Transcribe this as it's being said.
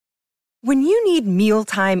When you need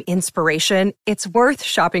mealtime inspiration, it's worth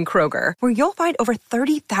shopping Kroger, where you'll find over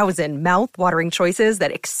 30,000 mouth-watering choices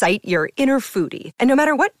that excite your inner foodie. And no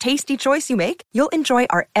matter what tasty choice you make, you'll enjoy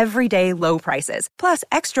our everyday low prices, plus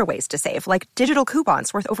extra ways to save, like digital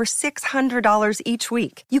coupons worth over $600 each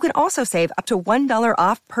week. You can also save up to $1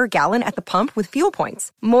 off per gallon at the pump with fuel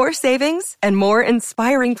points. More savings and more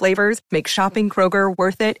inspiring flavors make shopping Kroger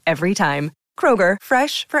worth it every time. Kroger,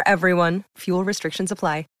 fresh for everyone. Fuel restrictions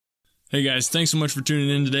apply. Hey guys, thanks so much for tuning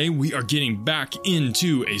in today. We are getting back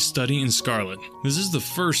into A Study in Scarlet. This is the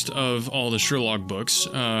first of all the Sherlock books,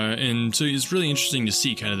 and so it's really interesting to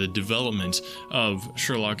see kind of the development of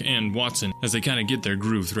Sherlock and Watson as they kind of get their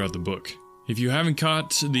groove throughout the book. If you haven't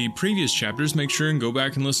caught the previous chapters, make sure and go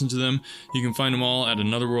back and listen to them. You can find them all at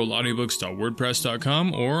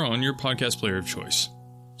anotherworldaudiobooks.wordpress.com or on your podcast player of choice.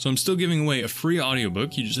 So I'm still giving away a free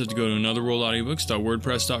audiobook. You just have to go to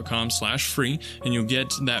anotherworldaudiobooks.wordpress.com/free, and you'll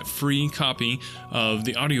get that free copy of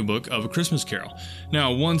the audiobook of A Christmas Carol.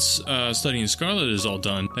 Now, once Study in Scarlet is all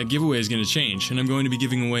done, that giveaway is going to change, and I'm going to be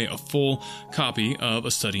giving away a full copy of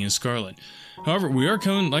A Study in Scarlet. However, we are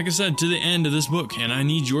coming, like I said, to the end of this book, and I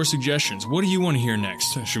need your suggestions. What do you want to hear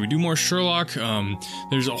next? Should we do more Sherlock?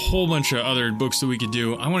 There's a whole bunch of other books that we could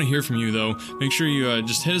do. I want to hear from you, though. Make sure you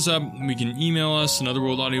just hit us up. We can email us,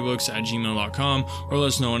 anotherworldaudiobooks@gmail.com, or let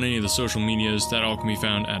us know on any of the social medias. That all can be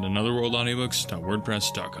found at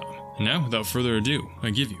anotherworldaudiobooks.wordpress.com. And now, without further ado,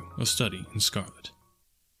 I give you A Study in Scarlet.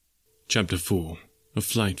 Chapter 4. A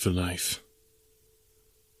Flight for Life.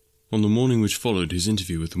 On the morning which followed his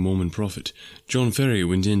interview with the Mormon prophet, John Ferrier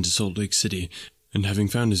went into Salt Lake City, and having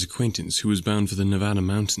found his acquaintance who was bound for the Nevada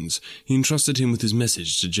mountains, he entrusted him with his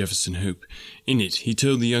message to Jefferson Hope. In it, he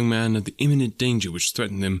told the young man of the imminent danger which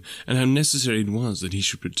threatened them, and how necessary it was that he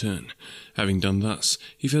should return. Having done thus,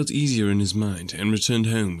 he felt easier in his mind, and returned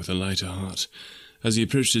home with a lighter heart. As he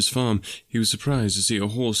approached his farm, he was surprised to see a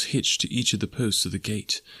horse hitched to each of the posts of the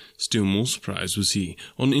gate. Still more surprised was he,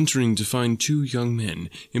 on entering, to find two young men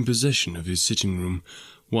in possession of his sitting-room.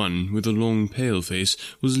 One, with a long, pale face,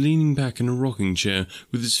 was leaning back in a rocking-chair,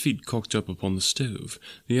 with his feet cocked up upon the stove.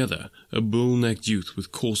 The other, a bull-necked youth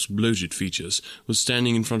with coarse, bloated features, was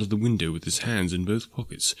standing in front of the window with his hands in both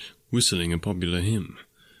pockets, whistling a popular hymn.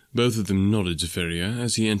 Both of them nodded to Ferrier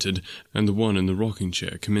as he entered, and the one in the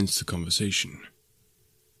rocking-chair commenced the conversation.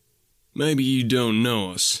 "Maybe you don't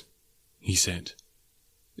know us," he said.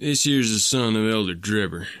 "This here's the son of Elder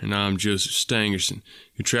Drebber, and I'm Joseph Stangerson,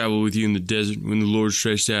 who traveled with you in the desert when the Lord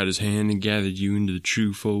stretched out his hand and gathered you into the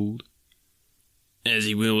true fold." "As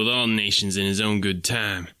he will with all nations in his own good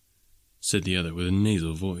time," said the other with a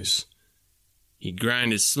nasal voice. "He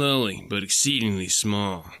grinded slowly, but exceedingly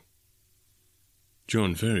small."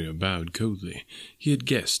 John Ferrier bowed coldly. He had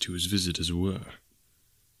guessed who his visitors were.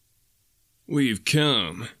 "We've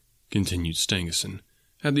come," continued Stangerson,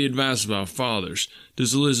 "at the advice of our fathers, to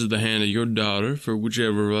solicit the hand of your daughter for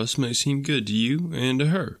whichever of us may seem good to you and to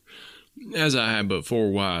her. As I have but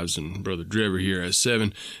 4 wives, and Brother Drebber here has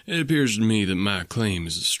 7, it appears to me that my claim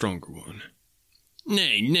is a stronger one."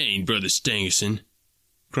 "Nay, nay, Brother Stangerson,"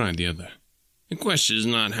 cried the other. "The question is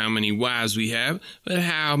not how many wives we have, but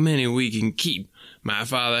how many we can keep. My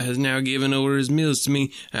father has now given over his mills to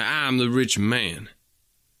me, and I am the rich man."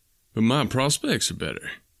 "But my prospects are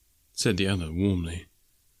better," said the other warmly.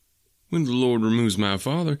 "When the Lord removes my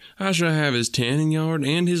father, I shall have his tanning yard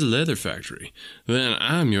and his leather factory. Then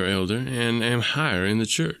I'm your elder, and am higher in the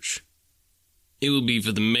church." "It will be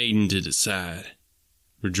for the maiden to decide,"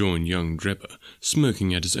 rejoined young Drebber,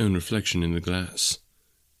 smirking at his own reflection in the glass.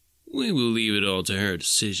 "We will leave it all to her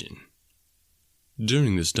decision."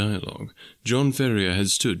 During this dialogue, John Ferrier had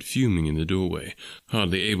stood fuming in the doorway,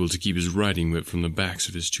 hardly able to keep his riding whip from the backs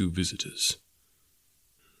of his 2 visitors.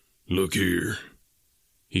 "Look here,"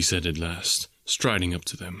 he said at last, striding up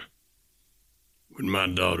to them. "When my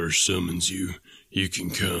daughter summons you, you can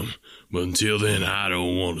come, but until then I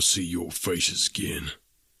don't want to see your faces again."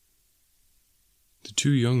 The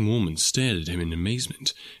 2 young Mormons stared at him in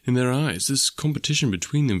amazement. In their eyes, this competition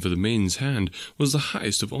between them for the maiden's hand was the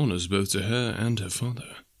highest of honors both to her and her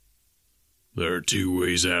father. "There are 2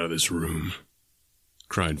 ways out of this room,"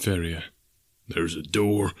 cried Ferrier. "There's a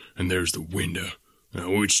door, and there's the window. Now,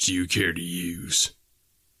 which do you care to use?"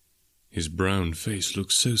 His brown face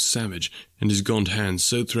looked so savage, and his gaunt hands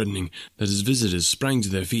so threatening, that his visitors sprang to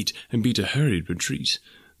their feet and beat a hurried retreat.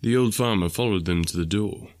 The old farmer followed them to the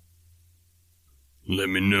door. "Let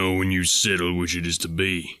me know when you settle which it is to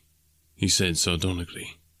be," he said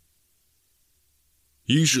sardonically.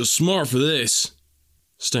 "You shall smart for this,"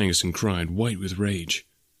 Stangerson cried, white with rage.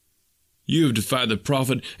 "You have defied the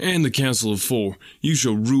prophet and the council of 4. You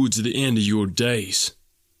shall rue it to the end of your days."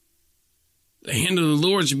 "The hand of the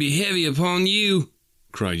Lord shall be heavy upon you,"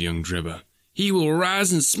 cried young Drebber. "He will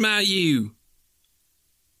rise and smite you."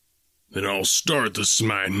 "Then I'll start the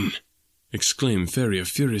smiting," exclaimed Ferrier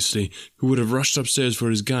furiously, who would have rushed upstairs for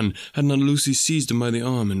his gun had not Lucy seized him by the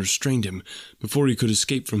arm and restrained him. Before he could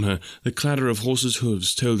escape from her, the clatter of horses'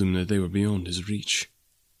 hoofs told him that they were beyond his reach.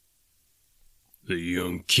 "The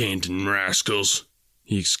young canting rascals!"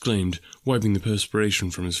 he exclaimed, wiping the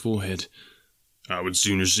perspiration from his forehead. "I would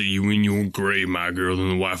sooner see you in your grave, my girl, than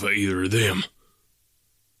the wife of either of them."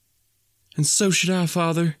 "And so should I,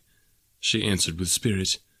 father," she answered with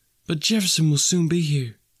spirit. "But Jefferson will soon be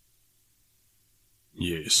here."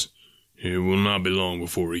 "Yes, it will not be long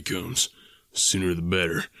before he comes. The sooner the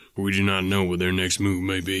better, for we do not know what their next move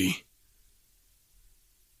may be."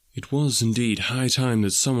 It was indeed high time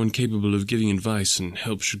that someone capable of giving advice and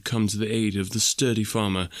help should come to the aid of the sturdy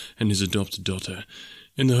farmer and his adopted daughter.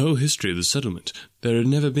 In the whole history of the settlement, there had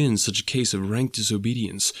never been such a case of rank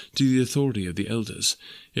disobedience to the authority of the elders.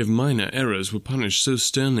 If minor errors were punished so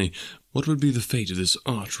sternly, what would be the fate of this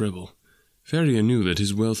arch-rebel? Ferrier knew that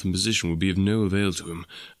his wealth and position would be of no avail to him.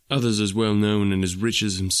 Others as well known and as rich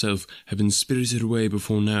as himself had been spirited away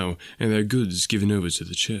before now, and their goods given over to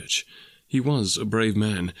the church. He was a brave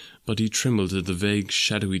man, but he trembled at the vague,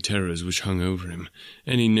 shadowy terrors which hung over him.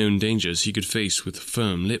 Any known dangers he could face with a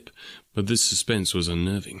firm lip, but this suspense was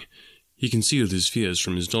unnerving. He concealed his fears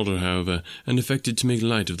from his daughter, however, and affected to make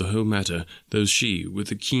light of the whole matter, though she, with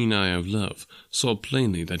the keen eye of love, saw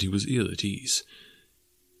plainly that he was ill at ease.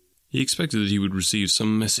 He expected that he would receive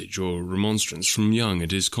some message or remonstrance from Young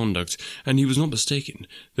at his conduct, and he was not mistaken,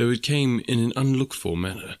 though it came in an unlooked-for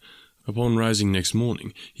manner. Upon rising next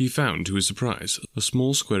morning, he found, to his surprise, a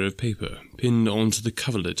small square of paper pinned onto the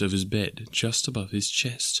coverlet of his bed just above his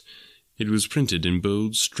chest. It was printed in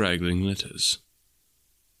bold, straggling letters.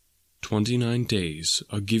 29 days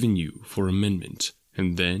are given you for amendment,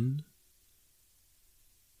 and then...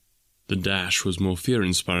 The dash was more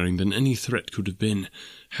fear-inspiring than any threat could have been.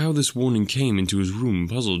 How this warning came into his room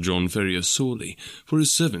puzzled John Ferrier sorely, for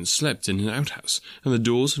his servants slept in an outhouse, and the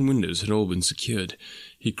doors and windows had all been secured.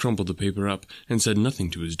 He crumpled the paper up, and said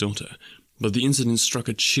nothing to his daughter, but the incident struck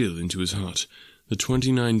a chill into his heart. The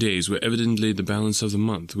 29 days were evidently the balance of the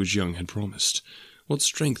month which Young had promised. What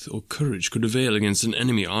strength or courage could avail against an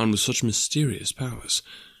enemy armed with such mysterious powers?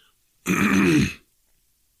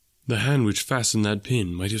 The hand which fastened that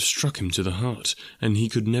pin might have struck him to the heart, and he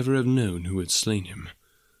could never have known who had slain him.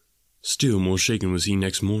 Still more shaken was he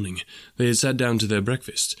next morning. They had sat down to their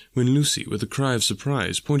breakfast, when Lucy, with a cry of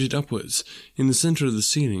surprise, pointed upwards. In the centre of the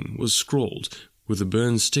ceiling was scrawled, with a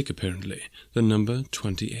burned stick apparently, the number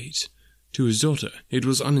 28. To his daughter it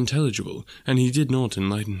was unintelligible, and he did not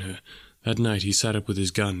enlighten her. That night he sat up with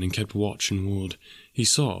his gun and kept watch and ward. He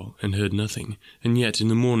saw and heard nothing, and yet in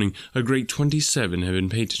the morning a great 27 had been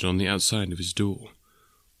painted on the outside of his door.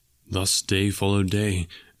 Thus day followed day,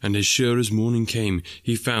 and as sure as morning came,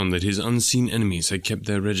 he found that his unseen enemies had kept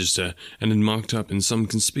their register, and had marked up in some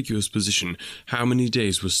conspicuous position how many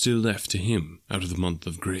days were still left to him out of the month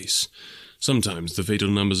of grace. Sometimes the fatal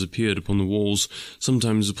numbers appeared upon the walls,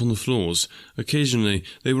 sometimes upon the floors. Occasionally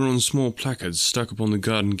they were on small placards stuck upon the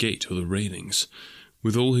garden gate or the railings.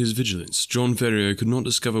 With all his vigilance, John Ferrier could not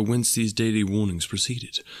discover whence these daily warnings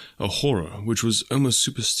proceeded. A horror, which was almost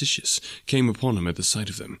superstitious, came upon him at the sight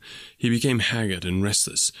of them. He became haggard and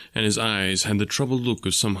restless, and his eyes had the troubled look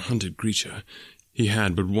of some hunted creature. He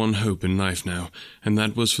had but one hope in life now, and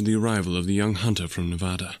that was for the arrival of the young hunter from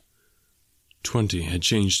Nevada. 20 had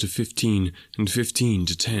changed to 15, and 15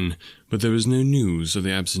 to 10, but there was no news of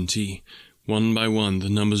the absentee. One by one the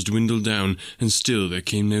numbers dwindled down, and still there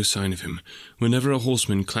came no sign of him. Whenever a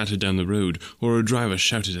horseman clattered down the road, or a driver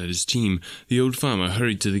shouted at his team, the old farmer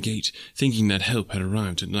hurried to the gate, thinking that help had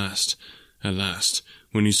arrived at last. At last,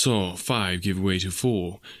 when he saw 5 give way to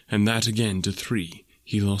 4, and that again to 3,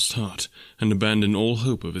 he lost heart, and abandoned all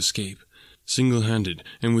hope of escape. Single-handed,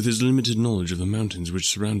 and with his limited knowledge of the mountains which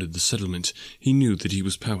surrounded the settlement, he knew that he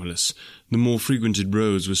was powerless. The more frequented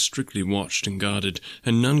roads were strictly watched and guarded,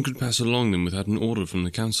 and none could pass along them without an order from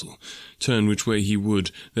the council. Turn which way he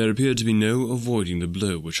would, there appeared to be no avoiding the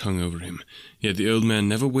blow which hung over him. Yet the old man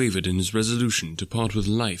never wavered in his resolution to part with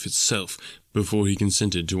life itself before he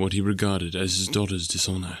consented to what he regarded as his daughter's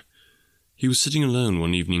dishonour. He was sitting alone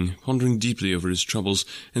one evening, pondering deeply over his troubles,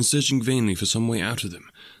 and searching vainly for some way out of them.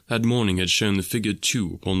 That morning had shown the figure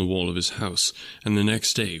 2 upon the wall of his house, and the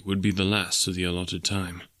next day would be the last of the allotted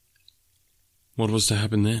time. What was to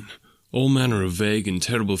happen then? All manner of vague and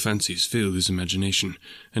terrible fancies filled his imagination,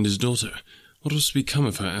 and his daughter. What was to become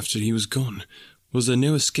of her after he was gone? Was there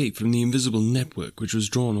no escape from the invisible network which was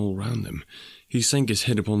drawn all round them? He sank his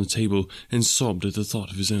head upon the table and sobbed at the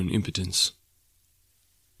thought of his own impotence.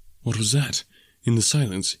 What was that? In the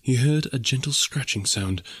silence he heard a gentle scratching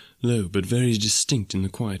sound, low but very distinct in the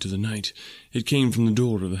quiet of the night. It came from the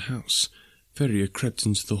door of the house. Ferrier crept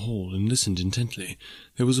into the hall and listened intently.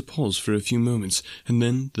 There was a pause for a few moments, and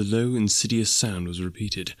then the low, insidious sound was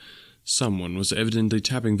repeated. Someone was evidently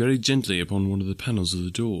tapping very gently upon one of the panels of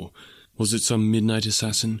the door. Was it some midnight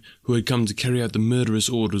assassin who had come to carry out the murderous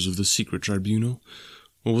orders of the secret tribunal?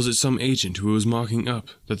 Or was it some agent who was marking up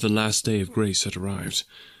that the last day of grace had arrived?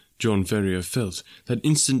 John Ferrier felt that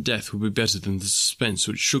instant death would be better than the suspense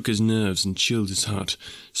which shook his nerves and chilled his heart.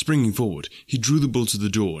 Springing forward, he drew the bolt of the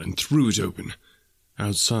door and threw it open.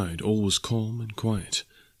 Outside all was calm and quiet.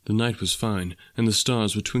 The night was fine, and the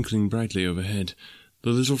stars were twinkling brightly overhead.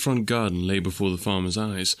 The little front garden lay before the farmer's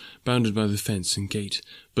eyes, bounded by the fence and gate,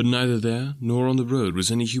 but neither there nor on the road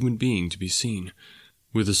was any human being to be seen.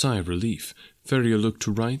 With a sigh of relief, Ferrier looked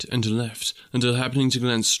to right and to left, until happening to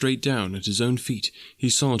glance straight down at his own feet, he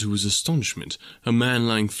saw to his astonishment a man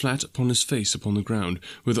lying flat upon his face upon the ground,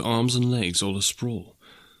 with arms and legs all asprawl.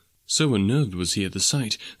 So unnerved was he at the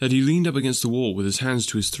sight that he leaned up against the wall with his hands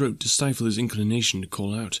to his throat to stifle his inclination to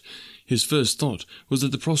call out. His first thought was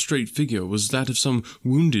that the prostrate figure was that of some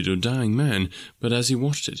wounded or dying man, but as he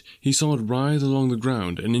watched it, he saw it writhe along the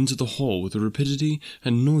ground and into the hall with the rapidity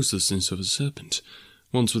and noiselessness of a serpent.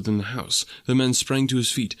 Once within the house, the man sprang to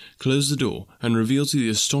his feet, closed the door, and revealed to the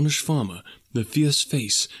astonished farmer the fierce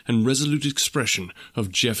face and resolute expression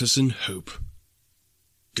of Jefferson Hope.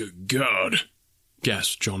 "Good God!"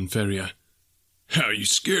 gasped John Ferrier. "How you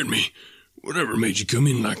scared me! Whatever made you come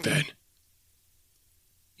in like that?"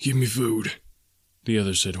 "Give me food," the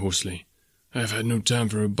other said hoarsely. "I have had no time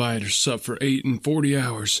for a bite or sup for 48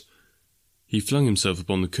 hours. He flung himself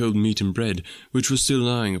upon the cold meat and bread, which was still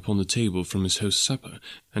lying upon the table from his host's supper,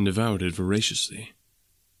 and devoured it voraciously.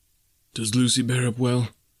 "Does Lucy bear up well?"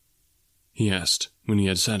 he asked, when he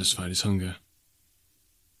had satisfied his hunger.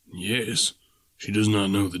 "Yes, she does not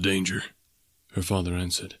know the danger," her father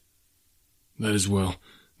answered. "That is well.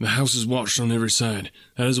 The house is watched on every side.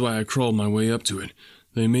 That is why I crawled my way up to it.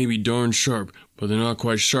 They may be darned sharp, but they're not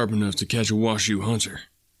quite sharp enough to catch a Washoe hunter."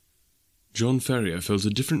 John Ferrier felt a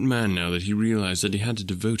different man now that he realized that he had a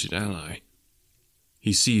devoted ally.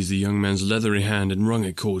 He seized the young man's leathery hand and wrung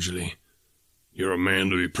it cordially. "You're a man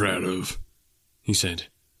to be proud of," he said.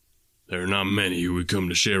 "There are not many who would come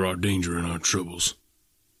to share our danger and our troubles."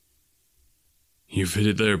 "You've hit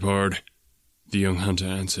it there, pard," the young hunter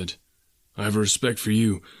answered. "I have a respect for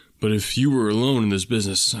you, but if you were alone in this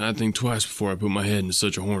business, I'd think twice before I put my head into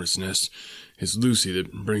such a hornet's nest. It's Lucy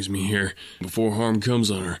that brings me here. Before harm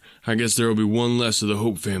comes on her, I guess there'll be one less of the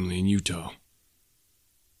Hope family in Utah."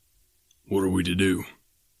 "What are we to do?"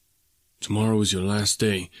 "Tomorrow is your last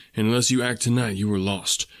day, and unless you act tonight, you are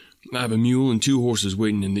lost. I have a mule and 2 horses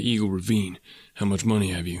waiting in the Eagle Ravine. How much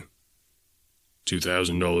money have you?"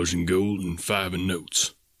 $2,000 in gold and 5 in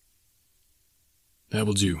notes." "That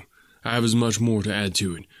will do. I have as much more to add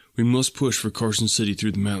to it. We must push for Carson City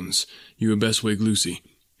through the mountains. You had best wake Lucy.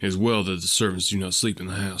 It is well that the servants do not sleep in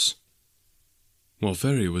the house." While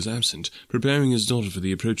Ferrier was absent, preparing his daughter for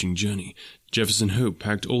the approaching journey, Jefferson Hope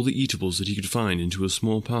packed all the eatables that he could find into a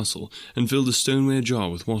small parcel and filled a stoneware jar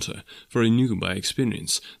with water, for he knew by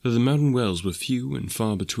experience that the mountain wells were few and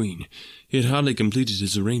far between. He had hardly completed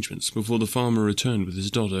his arrangements before the farmer returned with his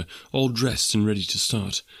daughter, all dressed and ready to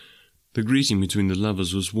start. The greeting between the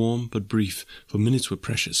lovers was warm but brief, for minutes were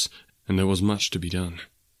precious, and there was much to be done.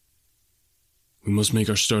 "We must make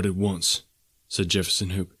our start at once," said Jefferson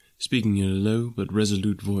Hope, speaking in a low but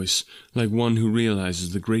resolute voice, like one who realizes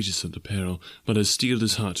the greatest of the peril, but has steeled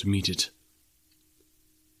his heart to meet it.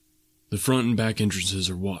 "The front and back entrances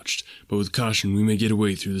are watched, but with caution we may get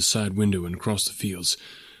away through the side window and across the fields.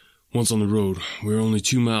 Once on the road, we are only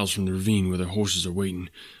 2 miles from the ravine where their horses are waiting.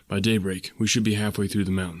 By daybreak, we should be halfway through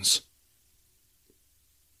the mountains."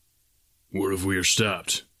 "What if we are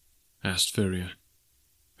stopped?" asked Ferrier.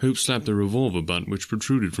 Hope slapped the revolver butt which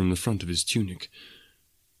protruded from the front of his tunic.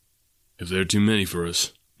 "If there are too many for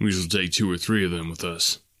us, we shall take 2 or 3 of them with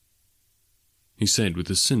us," he said with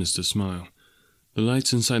a sinister smile. The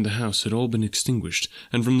lights inside the house had all been extinguished,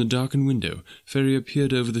 and from the darkened window Ferrier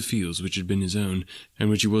peered over the fields which had been his own, and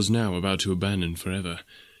which he was now about to abandon forever.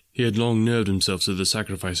 He had long nerved himself to the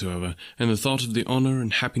sacrifice, however, and the thought of the honour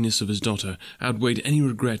and happiness of his daughter outweighed any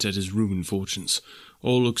regret at his ruined fortunes.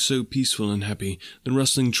 All looked so peaceful and happy, the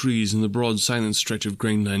rustling trees and the broad silent stretch of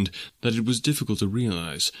grainland, that it was difficult to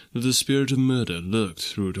realize that the spirit of murder lurked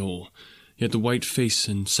through it all. yet the white face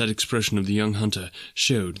and set expression of the young hunter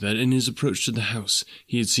showed that in his approach to the house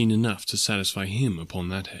he had seen enough to satisfy him upon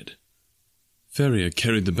that head. Ferrier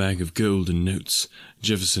carried the bag of gold and notes.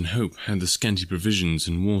 Jefferson Hope had the scanty provisions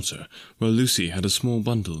and water, while Lucy had a small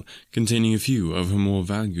bundle containing a few of her more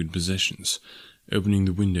valued possessions. Opening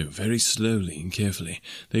the window very slowly and carefully,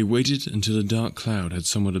 they waited until a dark cloud had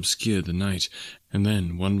somewhat obscured the night, and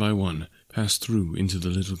then, one by one, passed through into the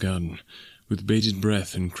little garden. With bated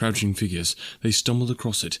breath and crouching figures, they stumbled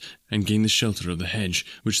across it and gained the shelter of the hedge,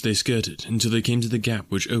 which they skirted until they came to the gap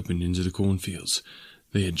which opened into the cornfields.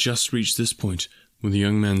 They had just reached this point when the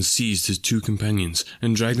young man seized his two companions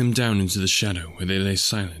and dragged them down into the shadow, where they lay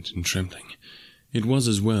silent and trembling. It was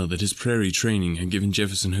as well that his prairie training had given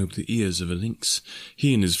Jefferson Hope the ears of a lynx.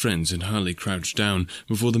 He and his friends had hardly crouched down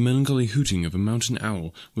before the melancholy hooting of a mountain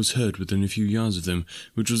owl was heard within a few yards of them,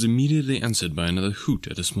 which was immediately answered by another hoot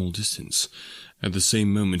at a small distance. At the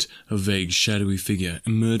same moment, a vague, shadowy figure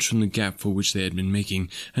emerged from the gap for which they had been making,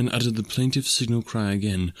 and uttered the plaintive signal cry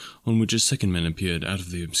again, on which a second man appeared out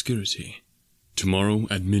of the obscurity. "Tomorrow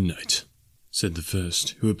at midnight," said the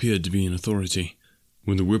first, who appeared to be in authority,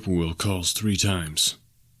 "when the whippoorwill calls 3 times.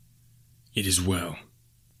 "It is well,"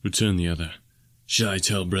 returned the other. "Shall I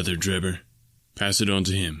tell Brother Drebber?" "Pass it on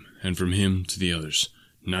to him, and from him to the others.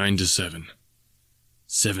 9 to 7.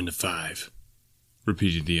 7 to 5,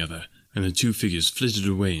 repeated the other, and the two figures flitted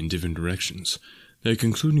away in different directions. Their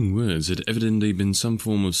concluding words had evidently been some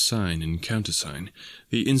form of sign and countersign.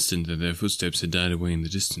 The instant that their footsteps had died away in the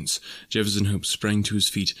distance, Jefferson Hope sprang to his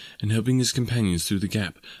feet, and helping his companions through the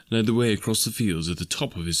gap, led the way across the fields at the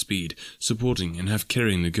top of his speed, supporting and half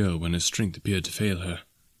carrying the girl when her strength appeared to fail her.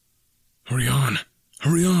 "Hurry on!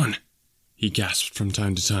 Hurry on!" he gasped from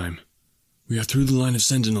time to time. "We are through the line of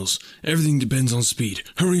sentinels. Everything depends on speed.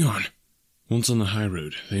 Hurry on!" Once on the high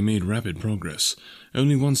road, they made rapid progress.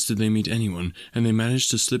 Only once did they meet anyone, and they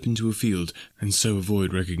managed to slip into a field, and so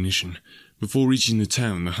avoid recognition. Before reaching the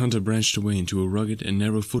town, the hunter branched away into a rugged and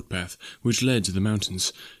narrow footpath which led to the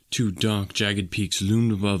mountains. 2 dark, jagged peaks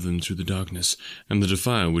loomed above them through the darkness, and the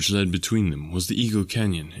defile which led between them was the Eagle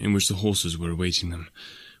Canyon in which the horses were awaiting them.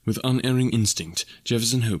 With unerring instinct,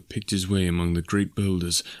 Jefferson Hope picked his way among the great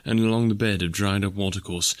boulders and along the bed of dried-up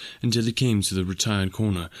watercourse until he came to the retired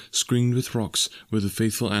corner, screened with rocks, where the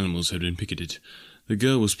faithful animals had been picketed. The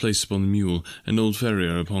girl was placed upon the mule, and old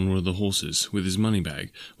Ferrier upon one of the horses, with his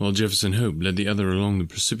money-bag, while Jefferson Hope led the other along the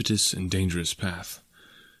precipitous and dangerous path.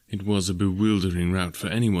 It was a bewildering route for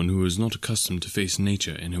anyone who was not accustomed to face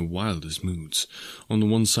nature in her wildest moods. On the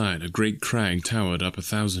one side, a great crag towered up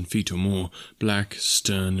 1,000 feet or more, black,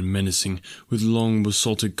 stern, and menacing, with long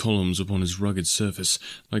basaltic columns upon its rugged surface,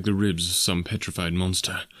 like the ribs of some petrified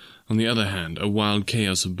monster. On the other hand, a wild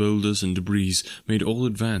chaos of boulders and debris made all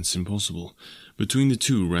advance impossible. Between the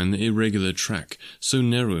two ran the irregular track, so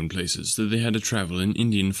narrow in places that they had to travel in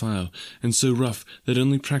Indian file, and so rough that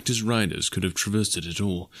only practised riders could have traversed it at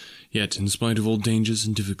all. Yet, in spite of all dangers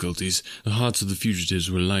and difficulties, the hearts of the fugitives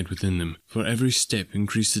were light within them, for every step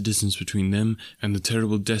increased the distance between them and the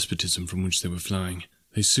terrible despotism from which they were flying.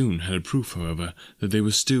 They soon had a proof, however, that they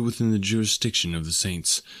were still within the jurisdiction of the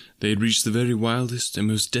saints. They had reached the very wildest and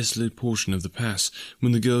most desolate portion of the pass,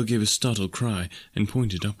 when the girl gave a startled cry and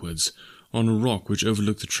pointed upwards. On a rock which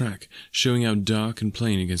overlooked the track, showing out dark and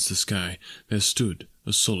plain against the sky, there stood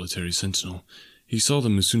a solitary sentinel. He saw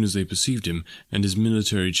them as soon as they perceived him, and his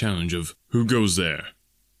military challenge of "Who goes there?"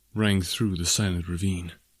 rang through the silent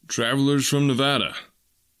ravine. "Travelers from Nevada,"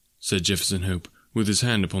 said Jefferson Hope, with his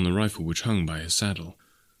hand upon the rifle which hung by his saddle.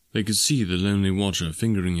 They could see the lonely watcher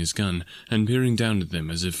fingering his gun and peering down at them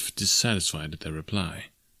as if dissatisfied at their reply.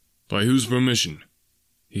 "By whose permission?"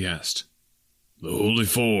 he asked. "The Holy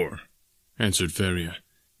Four," answered Ferrier.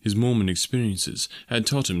 His Mormon experiences had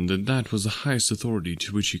taught him that that was the highest authority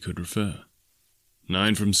to which he could refer.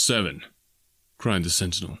 9 from 7, cried the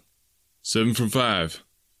sentinel. 7 from 5,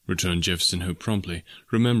 returned Jefferson Hope promptly,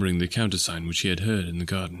 remembering the countersign which he had heard in the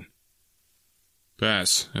garden.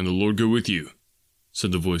 "Pass, and the Lord go with you,"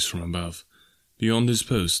 said the voice from above. Beyond his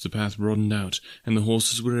post the path broadened out, and the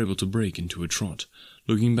horses were able to break into a trot.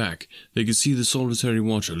 Looking back, they could see the solitary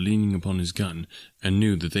watcher leaning upon his gun, and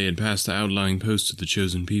knew that they had passed the outlying posts of the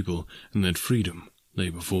chosen people, and that freedom lay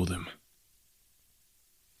before them.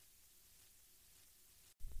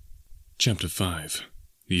 Chapter 5.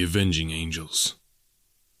 The Avenging Angels.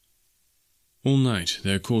 All night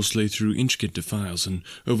their course lay through intricate defiles and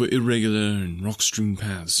over irregular and rock-strewn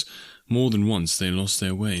paths. More than once they lost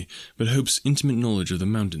their way, but Hope's intimate knowledge of the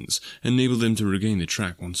mountains enabled them to regain the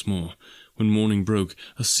track once more. When morning broke,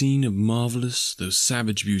 a scene of marvelous, though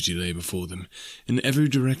savage beauty lay before them. In every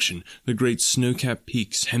direction, the great snow-capped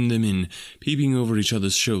peaks hemmed them in, peeping over each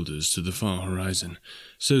other's shoulders to the far horizon.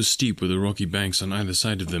 So steep were the rocky banks on either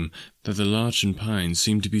side of them, that the larch and pine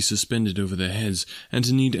seemed to be suspended over their heads, and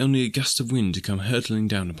to need only a gust of wind to come hurtling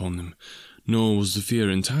down upon them. Nor was the fear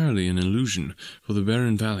entirely an illusion, for the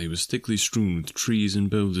barren valley was thickly strewn with trees and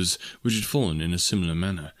boulders which had fallen in a similar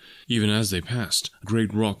manner. Even as they passed, a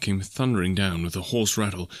great rock came thundering down with a hoarse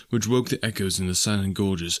rattle which woke the echoes in the silent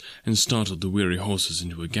gorges and startled the weary horses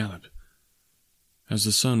into a gallop. As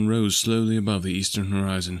the sun rose slowly above the eastern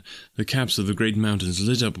horizon, the caps of the great mountains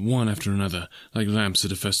lit up one after another, like lamps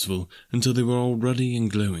at a festival, until they were all ruddy and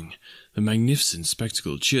glowing. The magnificent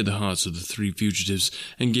spectacle cheered the hearts of the three fugitives,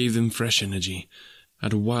 and gave them fresh energy.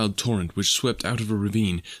 At a wild torrent which swept out of a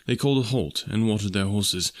ravine, they called a halt and watered their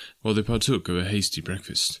horses, while they partook of a hasty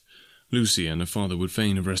breakfast. Lucy and her father would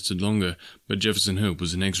fain have rested longer, but Jefferson Hope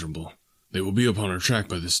was inexorable. "They will be upon our track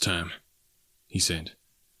by this time," he said.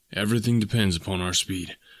 "Everything depends upon our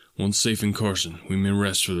speed. Once safe in Carson, we may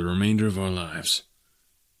rest for the remainder of our lives."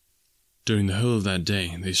 During the whole of that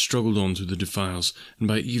day, they struggled on through the defiles, and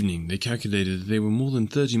by evening they calculated that they were more than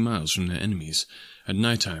 30 miles from their enemies. At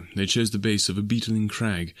night time, they chose the base of a beetling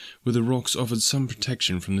crag, where the rocks offered some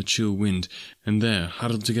protection from the chill wind, and there,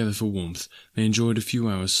 huddled together for warmth, they enjoyed a few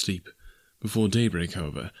hours' sleep. Before daybreak,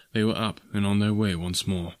 however, they were up and on their way once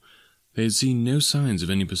more. They had seen no signs of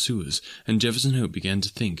any pursuers, and Jefferson Hope began to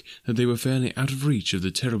think that they were fairly out of reach of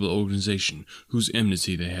the terrible organization whose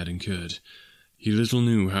enmity they had incurred. He little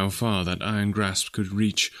knew how far that iron grasp could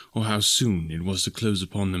reach, or how soon it was to close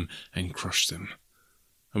upon them and crush them.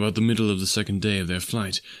 About the middle of the second day of their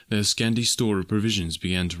flight, their scanty store of provisions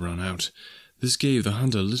began to run out. This gave the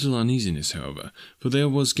hunter little uneasiness, however, for there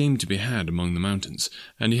was game to be had among the mountains,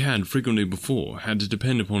 and he had frequently before had to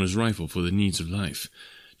depend upon his rifle for the needs of life.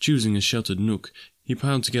 Choosing a sheltered nook, he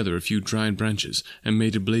piled together a few dried branches and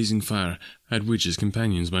made a blazing fire, at which his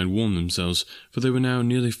companions might warm themselves, for they were now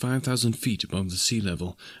nearly 5,000 feet above the sea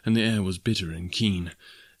level, and the air was bitter and keen.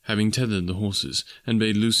 Having tethered the horses, and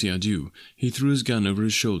bade Lucy adieu, he threw his gun over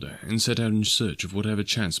his shoulder, and set out in search of whatever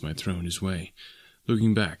chance might throw in his way.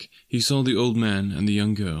 Looking back, he saw the old man and the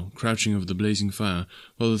young girl crouching over the blazing fire,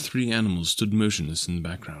 while the three animals stood motionless in the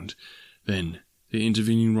background. Then the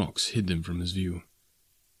intervening rocks hid them from his view.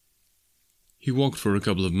 He walked for a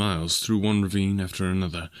couple of miles through one ravine after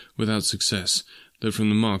another, without success, though from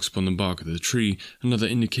the marks upon the bark of the tree and other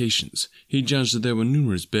indications, he judged that there were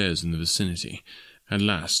numerous bears in the vicinity. At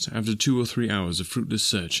last, after 2 or 3 hours of fruitless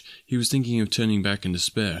search, he was thinking of turning back in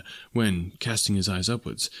despair, when, casting his eyes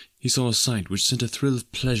upwards, he saw a sight which sent a thrill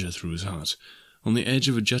of pleasure through his heart. On the edge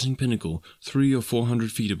of a jutting pinnacle, 300 or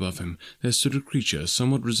 400 feet above him, there stood a creature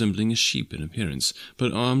somewhat resembling a sheep in appearance,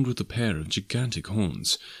 but armed with a pair of gigantic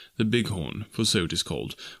horns. The bighorn, for so it is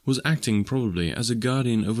called, was acting probably as a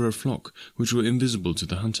guardian over a flock which were invisible to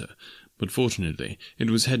the hunter, but fortunately it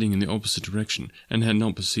was heading in the opposite direction, and had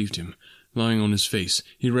not perceived him. Lying on his face,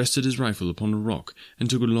 he rested his rifle upon a rock, and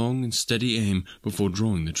took a long and steady aim before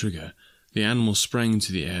drawing the trigger. The animal sprang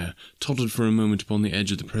into the air, tottered for a moment upon the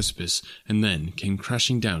edge of the precipice, and then came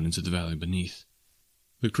crashing down into the valley beneath.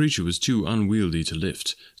 The creature was too unwieldy to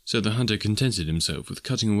lift, so the hunter contented himself with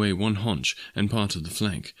cutting away one haunch and part of the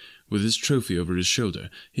flank. With his trophy over his shoulder,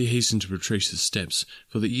 he hastened to retrace his steps,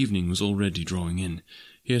 for the evening was already drawing in.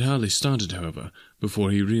 He had hardly started, however,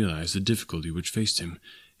 before he realized the difficulty which faced him.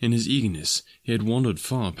 In his eagerness, he had wandered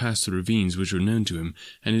far past the ravines which were known to him,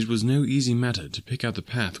 and it was no easy matter to pick out the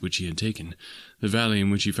path which he had taken. The valley in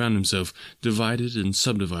which he found himself divided and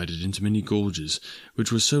subdivided into many gorges,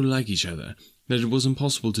 which were so like each other that it was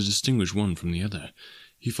impossible to distinguish one from the other.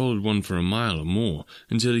 He followed one for a mile or more,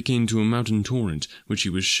 until he came to a mountain torrent which he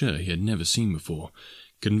was sure he had never seen before.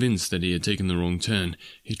 Convinced that he had taken the wrong turn,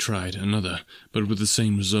 he tried another, but with the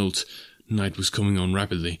same result. Night was coming on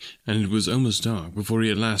rapidly, and it was almost dark before he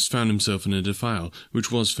at last found himself in a defile which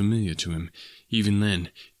was familiar to him. Even then,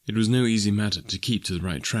 it was no easy matter to keep to the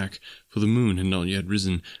right track, for the moon had not yet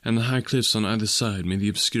risen, and the high cliffs on either side made the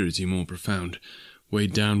obscurity more profound.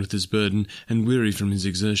 Weighed down with his burden, and weary from his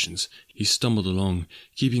exertions, he stumbled along,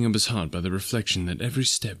 keeping up his heart by the reflection that every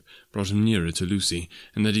step brought him nearer to Lucy,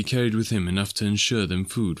 and that he carried with him enough to ensure them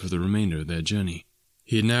food for the remainder of their journey.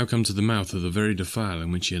 He had now come to the mouth of the very defile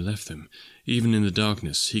in which he had left them. Even in the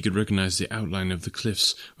darkness he could recognize the outline of the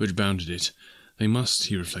cliffs which bounded it. They must,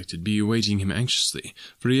 he reflected, be awaiting him anxiously,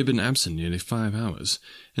 for he had been absent nearly 5 hours.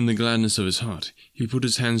 In the gladness of his heart, he put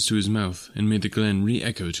his hands to his mouth and made the glen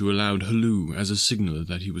re-echo to a loud halloo as a signal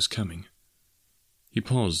that he was coming. He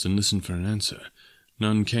paused and listened for an answer.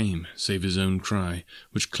 None came, save his own cry,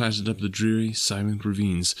 which clattered up the dreary, silent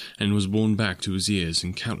ravines, and was borne back to his ears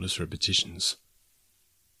in countless repetitions.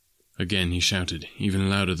 Again he shouted, even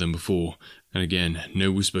louder than before, and again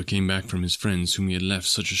no whisper came back from his friends whom he had left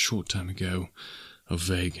such a short time ago. A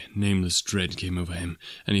vague, nameless dread came over him,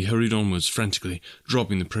 and he hurried onwards frantically,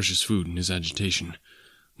 dropping the precious food in his agitation.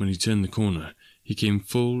 When he turned the corner, he came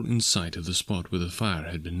full in sight of the spot where the fire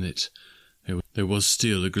had been lit. There was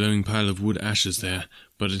still a glowing pile of wood ashes there,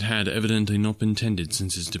 but it had evidently not been tended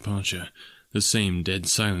since his departure. The same dead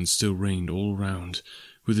silence still reigned all round.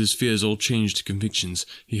 With his fears all changed to convictions,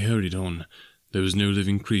 he hurried on. There was no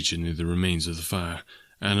living creature near the remains of the fire.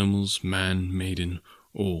 Animals, man, maiden,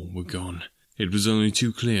 all were gone. It was only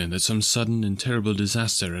too clear that some sudden and terrible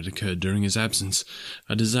disaster had occurred during his absence,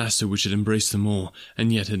 a disaster which had embraced them all,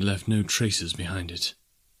 and yet had left no traces behind it.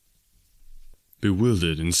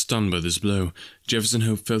 Bewildered and stunned by this blow, Jefferson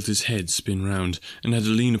Hope felt his head spin round, and had to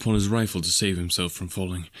lean upon his rifle to save himself from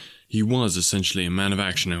falling. He was essentially a man of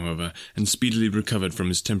action, however, and speedily recovered from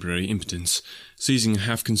his temporary impotence. Seizing a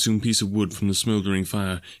half-consumed piece of wood from the smouldering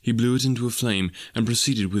fire, he blew it into a flame, and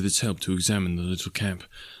proceeded with its help to examine the little camp.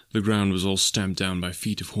 The ground was all stamped down by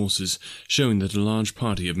feet of horses, showing that a large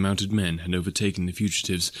party of mounted men had overtaken the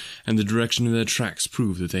fugitives, and the direction of their tracks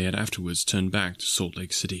proved that they had afterwards turned back to Salt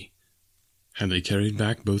Lake City. Had they carried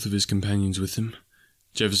back both of his companions with them?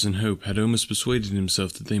 Jefferson Hope had almost persuaded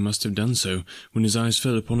himself that they must have done so, when his eyes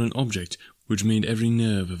fell upon an object which made every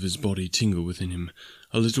nerve of his body tingle within him.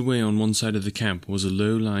 A little way on one side of the camp was a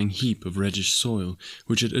low-lying heap of reddish soil,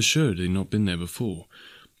 which had assuredly not been there before.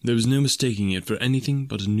 There was no mistaking it for anything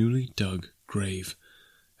but a newly dug grave.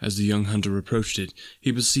 As the young hunter approached it,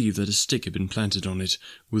 he perceived that a stick had been planted on it,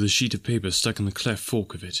 with a sheet of paper stuck in the cleft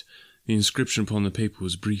fork of it. The inscription upon the paper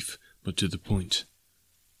was brief, but to the point.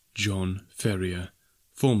 John Ferrier,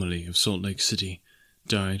 formerly of Salt Lake City,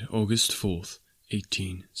 died August 4th,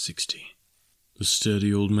 1860. The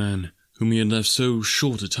sturdy old man, whom he had left so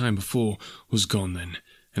short a time before, was gone then,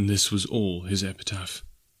 and this was all his epitaph.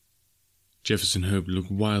 Jefferson Hope looked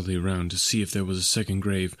wildly around to see if there was a second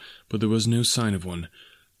grave, but there was no sign of one.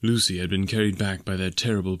 Lucy had been carried back by their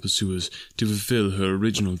terrible pursuers to fulfill her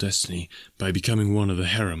original destiny by becoming one of the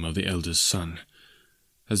harem of the eldest son.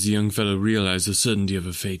 As the young fellow realized the certainty of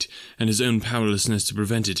her fate, and his own powerlessness to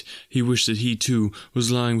prevent it, he wished that he, too, was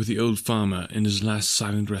lying with the old farmer in his last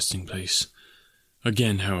silent resting-place.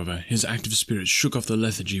 Again, however, his active spirit shook off the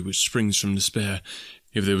lethargy which springs from despair.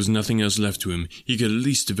 If there was nothing else left to him, he could at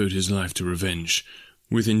least devote his life to revenge.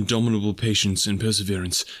 With indomitable patience and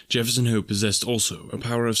perseverance, Jefferson Hope possessed also a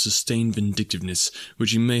power of sustained vindictiveness,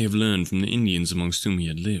 which he may have learned from the Indians amongst whom he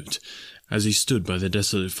had lived. As he stood by the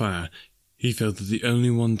desolate fire, he felt that the only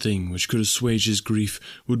one thing which could assuage his grief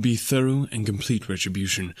would be thorough and complete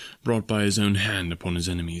retribution, brought by his own hand upon his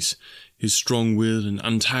enemies. His strong will and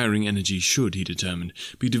untiring energy should, he determined,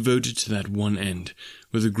 be devoted to that one end.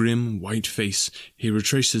 With a grim, white face, he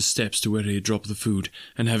retraced his steps to where he had dropped the food,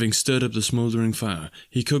 and having stirred up the smouldering fire,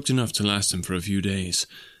 he cooked enough to last him for a few days.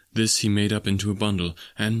 This he made up into a bundle,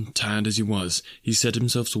 and, tired as he was, he set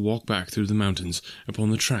himself to walk back through the mountains upon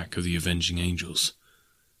the track of the avenging angels.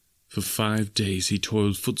 For 5 days he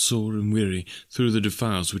toiled footsore and weary through the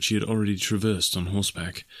defiles which he had already traversed on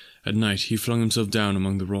horseback. At night he flung himself down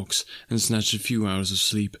among the rocks and snatched a few hours of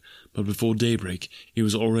sleep, but before daybreak he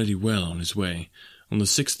was already well on his way. On the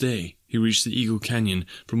 6th day he reached the Eagle Canyon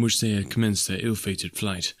from which they had commenced their ill-fated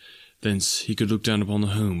flight. Thence he could look down upon the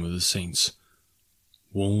home of the saints.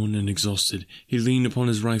 Worn and exhausted, he leaned upon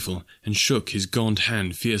his rifle and shook his gaunt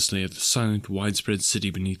hand fiercely at the silent, widespread city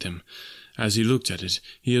beneath him. As he looked at it,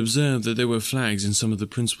 he observed that there were flags in some of the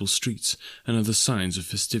principal streets, and other signs of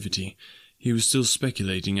festivity. He was still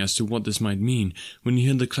speculating as to what this might mean, when he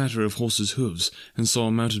heard the clatter of horses' hoofs, and saw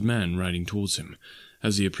a mounted man riding towards him.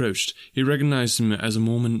 As he approached, he recognized him as a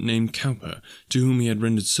Mormon named Cowper, to whom he had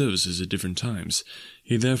rendered services at different times.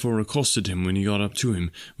 He therefore accosted him when he got up to him,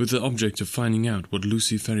 with the object of finding out what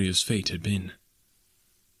Lucy Ferrier's fate had been.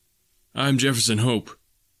 "I am Jefferson Hope,"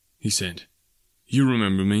 he said. "You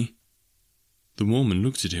remember me?" The Mormon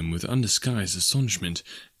looked at him with undisguised astonishment.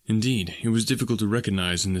 Indeed, it was difficult to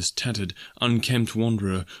recognize in this tattered, unkempt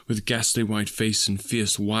wanderer, with ghastly white face and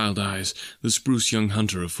fierce, wild eyes, the spruce young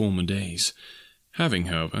hunter of former days. Having,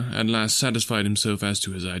 however, at last satisfied himself as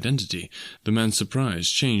to his identity, the man's surprise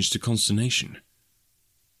changed to consternation.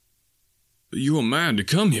 "You are mad to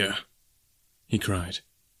come here," he cried.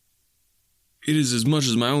 "It is as much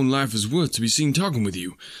as my own life is worth to be seen talking with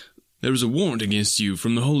you. There is a warrant against you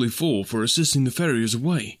from the Holy Four for assisting the Ferriers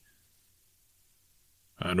away."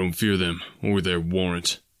 "I don't fear them, or their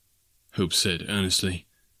warrant," Hope said earnestly.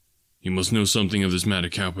 You must know something of this matter,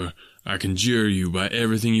 Cowper. I conjure you by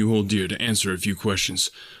everything you hold dear to answer a few questions.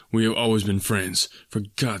 We have always been friends. For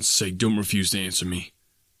God's sake, don't refuse to answer me."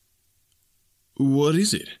 "What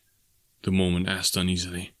is it?" the Mormon asked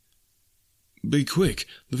uneasily. "Be quick.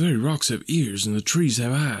 The very rocks have ears and the trees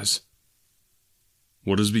have eyes."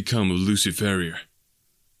 "What has become of Lucy Ferrier?"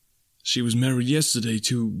 "She was married yesterday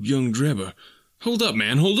to young Drebber." "Hold up,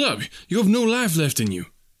 man, hold up! You have no life left in you."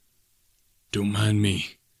 "Don't mind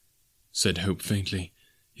me," said Hope faintly.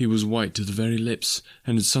 He was white to the very lips,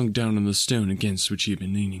 and had sunk down on the stone against which he had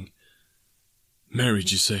been leaning.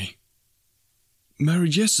 "Married, you say?"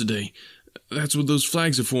 "Married yesterday. That's what those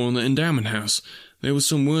flags are for in the endowment house. There was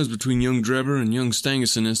some words between young Drebber and young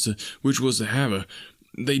Stangerson as to which was to have her.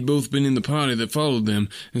 They'd both been in the party that followed them,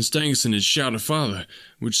 and Stangerson had shot her father,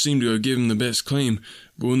 which seemed to have given him the best claim.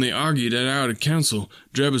 But when they argued it out at council,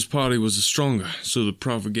 Drebber's party was the stronger, so the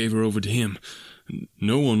prophet gave her over to him.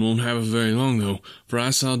 No one won't have her very long, though, for I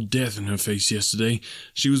saw death in her face yesterday.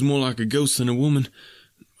 She was more like a ghost than a woman.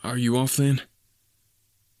 Are you off, then?"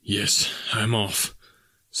 "Yes, I'm off,"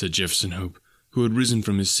 said Jefferson Hope, who had risen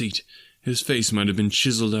from his seat. His face might have been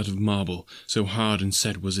chiseled out of marble, so hard and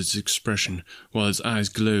set was its expression, while its eyes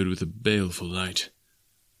glowed with a baleful light.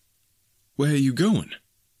 "Where are you going?"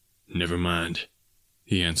 "Never mind,"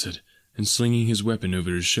 he answered, and slinging his weapon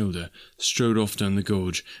over his shoulder, strode off down the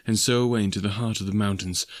gorge, and so away into the heart of the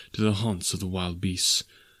mountains, to the haunts of the wild beasts.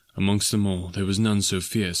 Amongst them all there was none so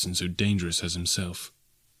fierce and so dangerous as himself.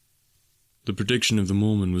 The prediction of the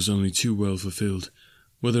Mormon was only too well fulfilled.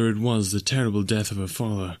 Whether it was the terrible death of her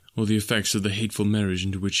father, or the effects of the hateful marriage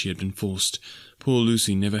into which she had been forced, poor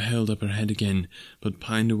Lucy never held up her head again, but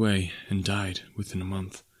pined away and died within a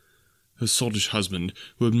month. Her sottish husband,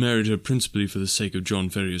 who had married her principally for the sake of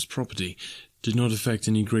John Ferrier's property, did not affect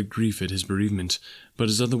any great grief at his bereavement, but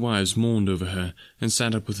his other wives mourned over her, and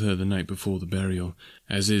sat up with her the night before the burial,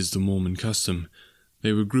 as is the Mormon custom.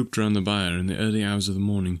 They were grouped round the bier in the early hours of the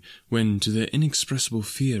morning, when, to their inexpressible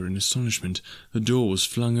fear and astonishment, the door was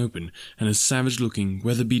flung open, and a savage-looking,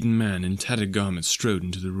 weather-beaten man in tattered garments strode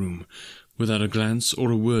into the room. Without a glance or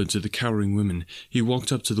a word to the cowering women, he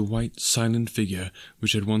walked up to the white, silent figure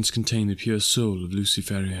which had once contained the pure soul of Lucy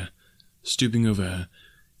Ferrier. Stooping over her,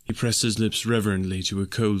 he pressed his lips reverently to her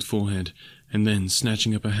cold forehead, and then,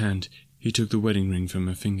 snatching up her hand, he took the wedding ring from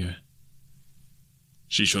her finger.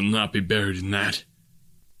 "She shall not be buried in that,"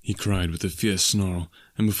 he cried with a fierce snarl,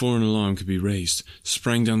 and before an alarm could be raised,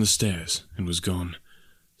 sprang down the stairs and was gone.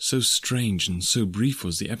 So strange and so brief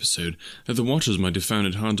was the episode that the watchers might have found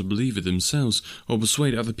it hard to believe it themselves or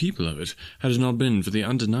persuade other people of it, had it not been for the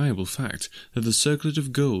undeniable fact that the circlet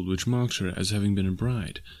of gold which marked her as having been a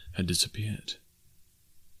bride had disappeared.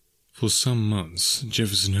 For some months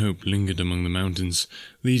Jefferson Hope lingered among the mountains,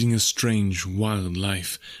 leading a strange, wild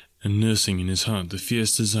life, and nursing in his heart the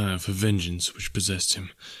fierce desire for vengeance which possessed him.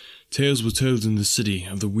 Tales were told in the city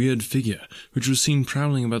of the weird figure which was seen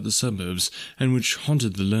prowling about the suburbs, and which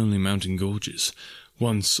haunted the lonely mountain gorges.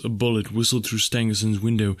 Once a bullet whistled through Stangerson's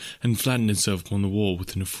window and flattened itself upon the wall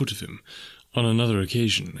within a foot of him. On another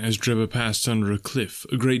occasion, as Drebber passed under a cliff,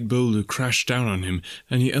 a great boulder crashed down on him,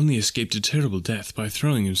 and he only escaped a terrible death by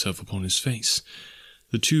throwing himself upon his face.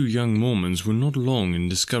 The two young Mormons were not long in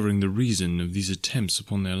discovering the reason of these attempts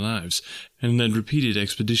upon their lives, and led repeated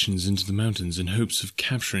expeditions into the mountains in hopes of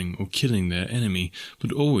capturing or killing their enemy,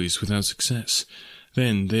 but always without success.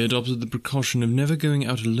 Then they adopted the precaution of never going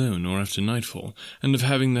out alone or after nightfall, and of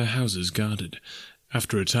having their houses guarded.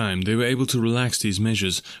 After a time they were able to relax these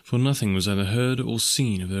measures, for nothing was either heard or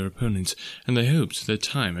seen of their opponent, and they hoped that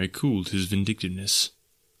time had cooled his vindictiveness.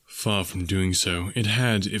 Far from doing so, it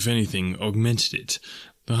had, if anything, augmented it.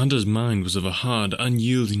 The hunter's mind was of a hard,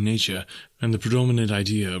 unyielding nature, and the predominant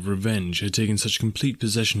idea of revenge had taken such complete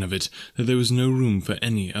possession of it that there was no room for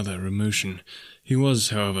any other emotion. He was,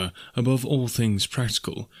 however, above all things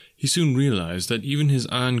practical. He soon realized that even his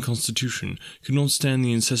iron constitution could not stand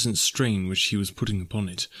the incessant strain which he was putting upon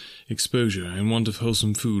it. Exposure and want of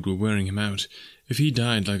wholesome food were wearing him out. If he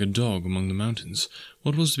died like a dog among the mountains,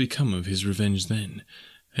 what was to become of his revenge then?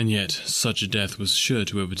 And yet such a death was sure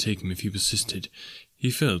to overtake him if he persisted. He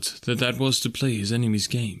felt that that was to play his enemy's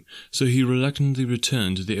game, so he reluctantly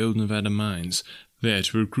returned to the old Nevada mines, there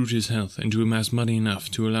to recruit his health and to amass money enough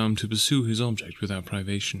to allow him to pursue his object without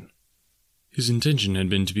privation. His intention had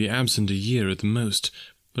been to be absent a year at the most,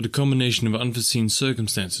 but a combination of unforeseen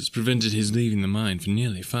circumstances prevented his leaving the mine for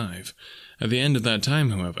nearly 5. At the end of that time,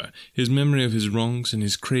 however, his memory of his wrongs and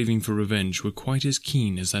his craving for revenge were quite as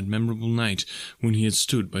keen as that memorable night when he had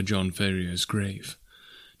stood by John Ferrier's grave.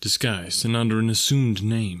 Disguised and under an assumed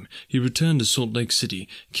name, he returned to Salt Lake City,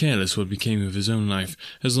 careless what became of his own life,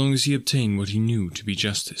 as long as he obtained what he knew to be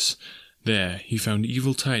justice. There he found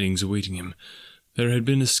evil tidings awaiting him. There had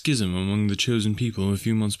been a schism among the chosen people a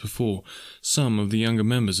few months before, some of the younger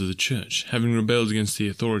members of the church having rebelled against the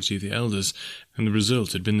authority of the elders, and the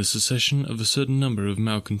result had been the secession of a certain number of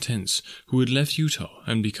malcontents who had left Utah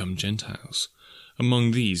and become Gentiles.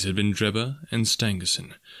 Among these had been Drebber and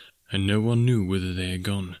Stangerson, and no one knew whither they had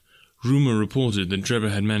gone. Rumor reported that Drebber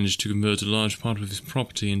had managed to convert a large part of his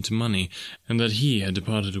property into money, and that he had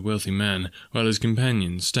departed a wealthy man, while his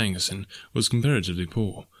companion, Stangerson, was comparatively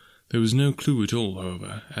poor. There was no clue at all,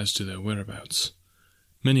 however, as to their whereabouts.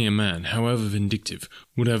 Many a man, however vindictive,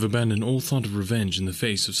 would have abandoned all thought of revenge in the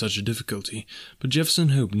face of such a difficulty, but Jefferson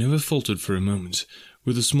Hope never faltered for a moment.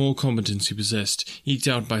 With the small competence he possessed, eked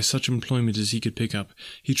out by such employment as he could pick up,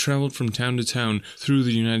 he travelled from town to town through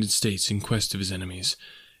the United States in quest of his enemies.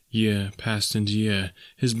 Year passed into year,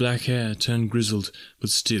 his black hair turned grizzled, but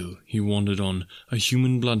still he wandered on, a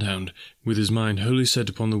human bloodhound, with his mind wholly set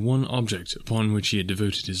upon the one object upon which he had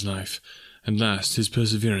devoted his life. At last his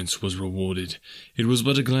perseverance was rewarded. It was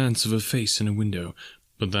but a glance of a face in a window,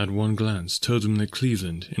 but that one glance told him that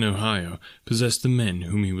Cleveland, in Ohio, possessed the men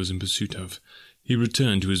whom he was in pursuit of. He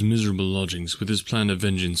returned to his miserable lodgings with his plan of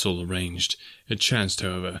vengeance all arranged. It chanced,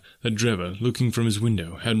 however, that Drebber, looking from his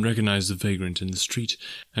window, had recognized the vagrant in the street,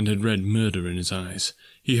 and had read murder in his eyes.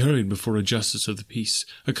 He hurried before a justice of the peace,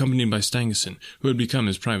 accompanied by Stangerson, who had become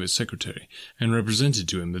his private secretary, and represented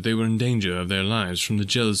to him that they were in danger of their lives from the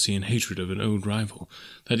jealousy and hatred of an old rival.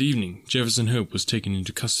 That evening Jefferson Hope was taken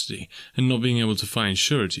into custody, and not being able to find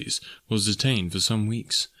sureties, was detained for some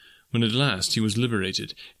weeks. When at last he was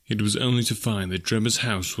liberated, it was only to find that Drebber's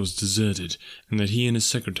house was deserted, and that he and his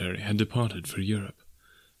secretary had departed for Europe.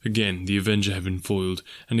 Again the avenger had been foiled,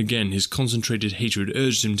 and again his concentrated hatred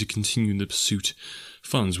urged him to continue the pursuit.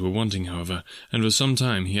 Funds were wanting, however, and for some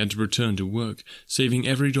time he had to return to work, saving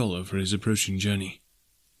every dollar for his approaching journey.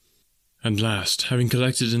 At last, having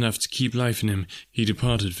collected enough to keep life in him, he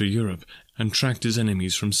departed for Europe, and tracked his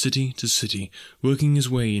enemies from city to city, working his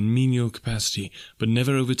way in menial capacity, but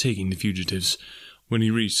never overtaking the fugitives. When he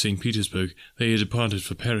reached St. Petersburg, they had departed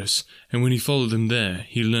for Paris, and when he followed them there,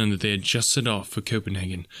 he learned that they had just set off for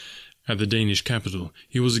Copenhagen. At the Danish capital,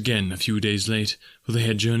 he was again a few days late, for they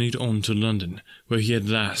had journeyed on to London, where he at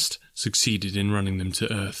last succeeded in running them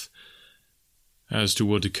to earth. As to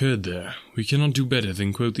what occurred there, we cannot do better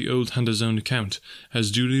than quote the old hunter's own account,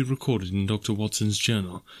 as duly recorded in Dr. Watson's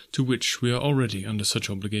journal, to which we are already under such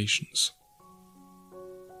obligations.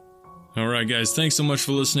 Alright guys, thanks so much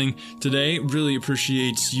for listening today. Really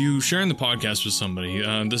appreciate you sharing the podcast with somebody.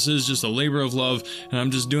 This is just a labor of love, and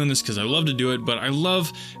I'm just doing this because I love to do it, but I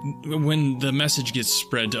love when the message gets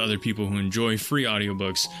spread to other people who enjoy free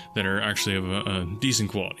audiobooks that are actually of a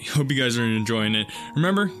decent quality. Hope you guys are enjoying it.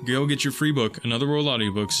 Remember, go get your free book,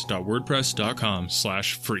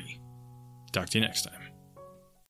 anotherworldaudiobooks.wordpress.com/free. Talk to you next time.